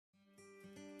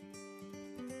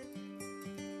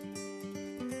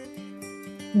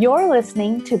You're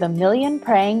listening to the Million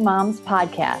Praying Moms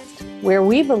podcast, where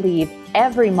we believe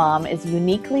every mom is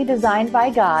uniquely designed by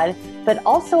God, but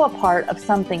also a part of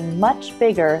something much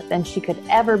bigger than she could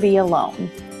ever be alone.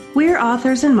 We're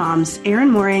authors and moms, Erin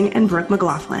Mooring and Brooke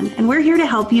McLaughlin, and we're here to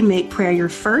help you make prayer your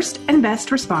first and best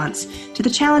response to the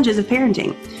challenges of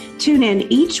parenting. Tune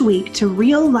in each week to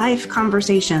real-life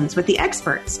conversations with the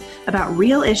experts about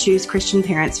real issues Christian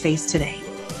parents face today.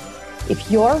 If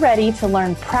you're ready to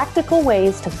learn practical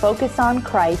ways to focus on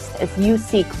Christ as you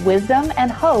seek wisdom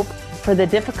and hope for the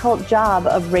difficult job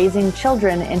of raising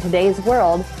children in today's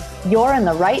world, you're in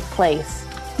the right place.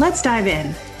 Let's dive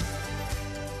in.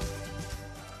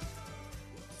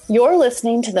 You're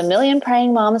listening to the Million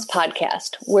Praying Moms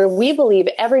podcast, where we believe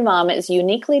every mom is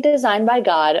uniquely designed by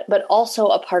God, but also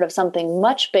a part of something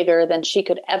much bigger than she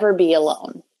could ever be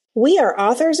alone. We are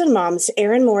authors and moms,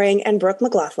 Erin Mooring and Brooke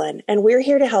McLaughlin, and we're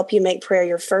here to help you make prayer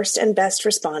your first and best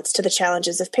response to the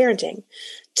challenges of parenting.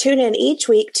 Tune in each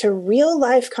week to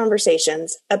real-life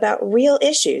conversations about real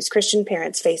issues Christian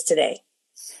parents face today.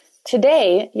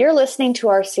 Today, you're listening to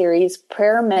our series,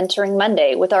 Prayer Mentoring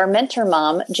Monday, with our mentor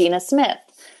mom, Gina Smith.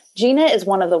 Gina is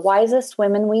one of the wisest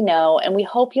women we know, and we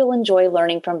hope you'll enjoy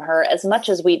learning from her as much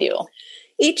as we do.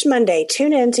 Each Monday,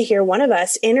 tune in to hear one of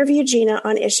us interview Gina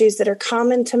on issues that are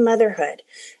common to motherhood.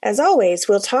 As always,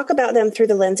 we'll talk about them through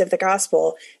the lens of the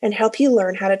gospel and help you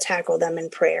learn how to tackle them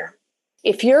in prayer.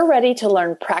 If you're ready to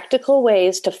learn practical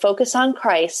ways to focus on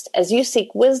Christ as you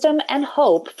seek wisdom and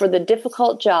hope for the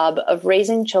difficult job of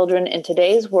raising children in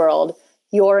today's world,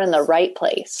 you're in the right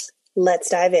place.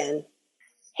 Let's dive in.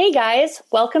 Hey guys,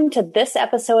 welcome to this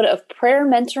episode of Prayer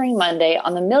Mentoring Monday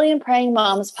on the Million Praying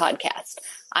Moms podcast.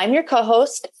 I'm your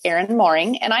co-host, Erin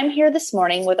Mooring, and I'm here this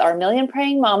morning with our Million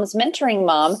Praying Moms mentoring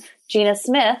mom, Gina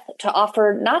Smith, to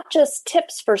offer not just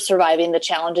tips for surviving the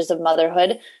challenges of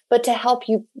motherhood, but to help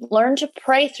you learn to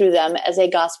pray through them as a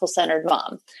gospel-centered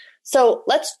mom. So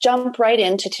let's jump right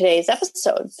into today's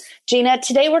episode. Gina,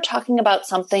 today we're talking about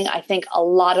something I think a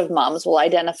lot of moms will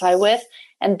identify with,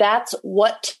 and that's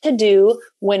what to do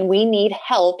when we need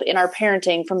help in our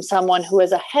parenting from someone who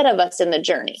is ahead of us in the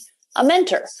journey, a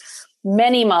mentor.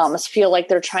 Many moms feel like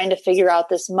they're trying to figure out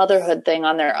this motherhood thing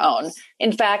on their own.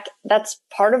 In fact, that's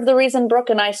part of the reason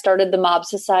Brooke and I started the Mob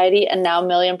Society and now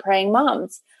Million Praying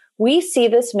Moms. We see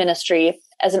this ministry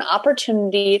as an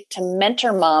opportunity to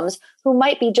mentor moms who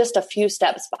might be just a few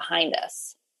steps behind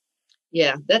us.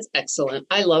 Yeah, that's excellent.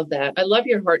 I love that. I love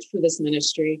your heart for this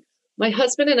ministry. My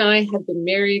husband and I have been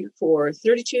married for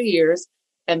 32 years,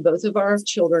 and both of our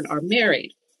children are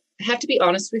married. I have to be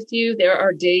honest with you, there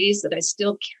are days that I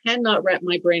still cannot wrap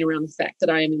my brain around the fact that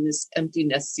I am in this empty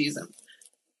nest season.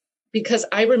 Because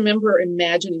I remember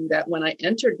imagining that when I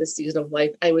entered this season of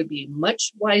life, I would be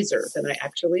much wiser than I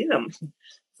actually am.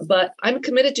 But I'm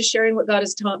committed to sharing what God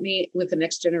has taught me with the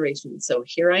next generation. So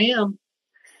here I am.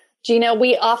 Gina,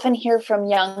 we often hear from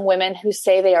young women who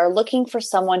say they are looking for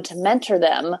someone to mentor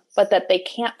them, but that they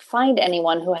can't find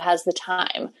anyone who has the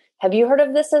time. Have you heard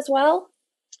of this as well?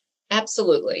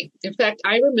 Absolutely. In fact,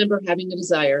 I remember having a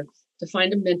desire to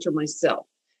find a mentor myself.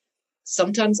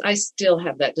 Sometimes I still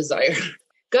have that desire.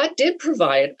 God did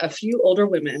provide a few older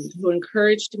women who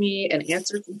encouraged me and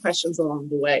answered some questions along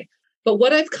the way. But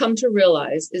what I've come to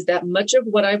realize is that much of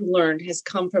what I've learned has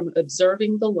come from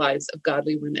observing the lives of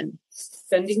godly women,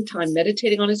 spending time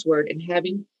meditating on His Word, and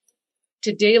having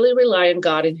to daily rely on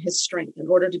God and His strength in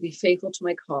order to be faithful to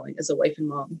my calling as a wife and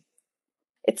mom.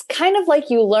 It's kind of like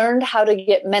you learned how to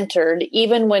get mentored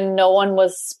even when no one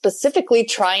was specifically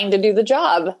trying to do the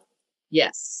job.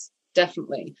 Yes,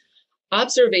 definitely.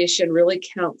 Observation really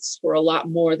counts for a lot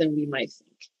more than we might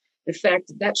think. In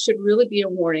fact, that should really be a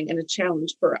warning and a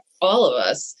challenge for all of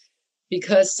us,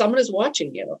 because someone is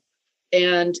watching you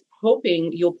and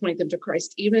hoping you'll point them to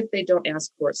Christ, even if they don't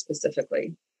ask for it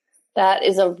specifically. That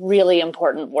is a really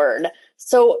important word.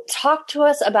 So talk to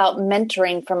us about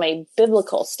mentoring from a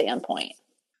biblical standpoint.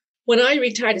 When I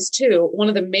read Titus 2, one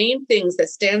of the main things that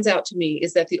stands out to me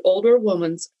is that the older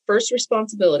woman's first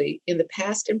responsibility in the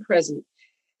past and present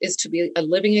is to be a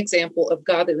living example of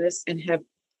godliness and have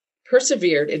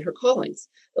persevered in her callings.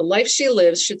 The life she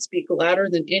lives should speak louder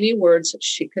than any words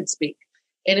she could speak.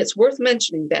 And it's worth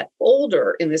mentioning that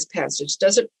older in this passage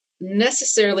doesn't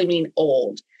necessarily mean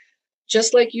old.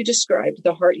 Just like you described,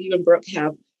 the heart you and Brooke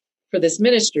have for this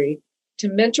ministry, to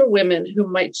mentor women who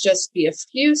might just be a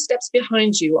few steps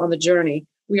behind you on the journey.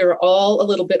 We are all a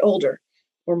little bit older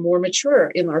or more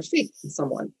mature in our faith than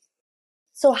someone.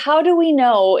 So how do we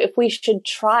know if we should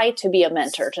try to be a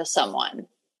mentor to someone?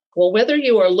 Well, whether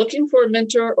you are looking for a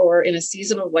mentor or in a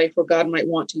season of life where God might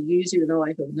want to use you in the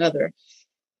life of another,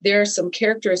 there are some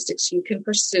characteristics you can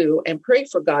pursue and pray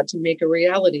for God to make a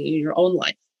reality in your own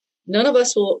life. None of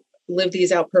us will live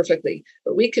these out perfectly,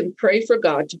 but we can pray for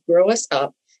God to grow us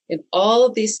up in all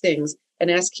of these things and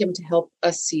ask him to help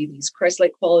us see these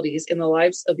Christ-like qualities in the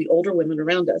lives of the older women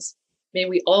around us. May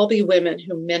we all be women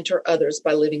who mentor others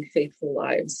by living faithful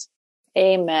lives.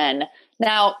 Amen.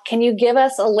 Now, can you give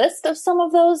us a list of some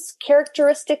of those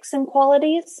characteristics and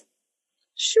qualities?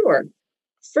 Sure.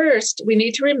 First, we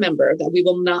need to remember that we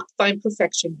will not find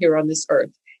perfection here on this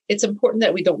earth. It's important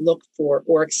that we don't look for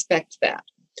or expect that.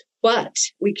 But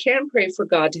we can pray for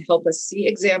God to help us see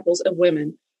examples of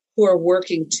women who are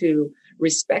working to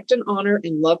respect and honor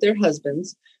and love their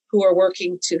husbands, who are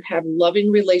working to have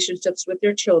loving relationships with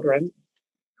their children,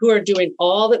 who are doing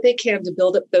all that they can to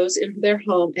build up those in their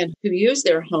home and who use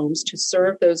their homes to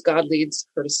serve those God leads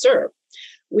her to serve.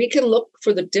 We can look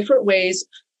for the different ways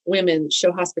women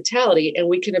show hospitality, and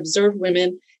we can observe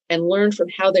women and learn from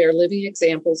how they are living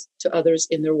examples to others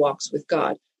in their walks with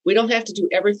God. We don't have to do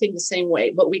everything the same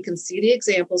way, but we can see the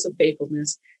examples of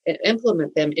faithfulness and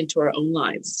implement them into our own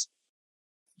lives.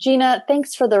 Gina,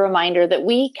 thanks for the reminder that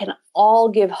we can all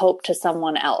give hope to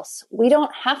someone else. We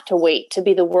don't have to wait to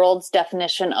be the world's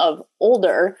definition of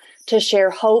older to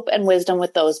share hope and wisdom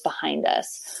with those behind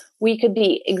us. We could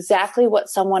be exactly what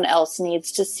someone else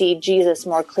needs to see Jesus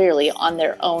more clearly on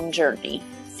their own journey.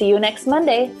 See you next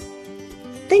Monday.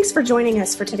 Thanks for joining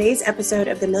us for today's episode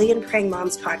of the Million Praying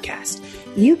Moms podcast.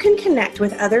 You can connect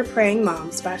with other praying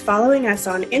moms by following us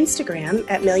on Instagram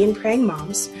at Million Praying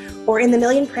Moms or in the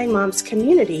Million Praying Moms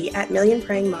community at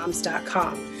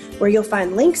millionprayingmoms.com, where you'll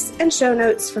find links and show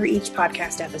notes for each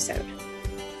podcast episode.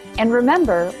 And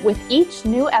remember, with each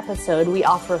new episode, we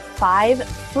offer 5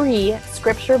 free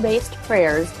scripture-based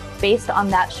prayers based on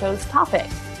that show's topic.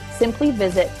 Simply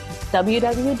visit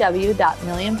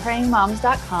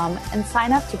www.millionprayingmoms.com and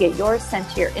sign up to get yours sent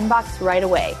to your inbox right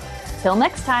away. Till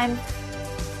next time.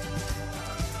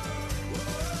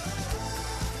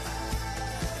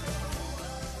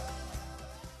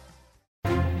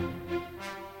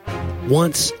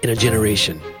 Once in a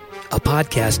generation, a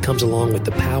podcast comes along with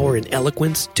the power and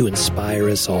eloquence to inspire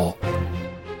us all.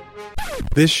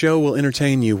 This show will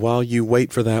entertain you while you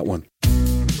wait for that one.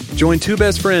 Join two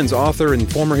best friends, author and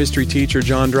former history teacher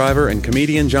John Driver and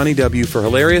comedian Johnny W. for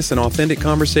hilarious and authentic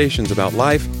conversations about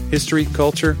life, history,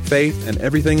 culture, faith, and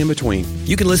everything in between.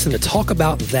 You can listen to Talk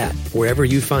About That wherever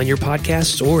you find your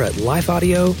podcasts or at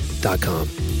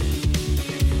lifeaudio.com.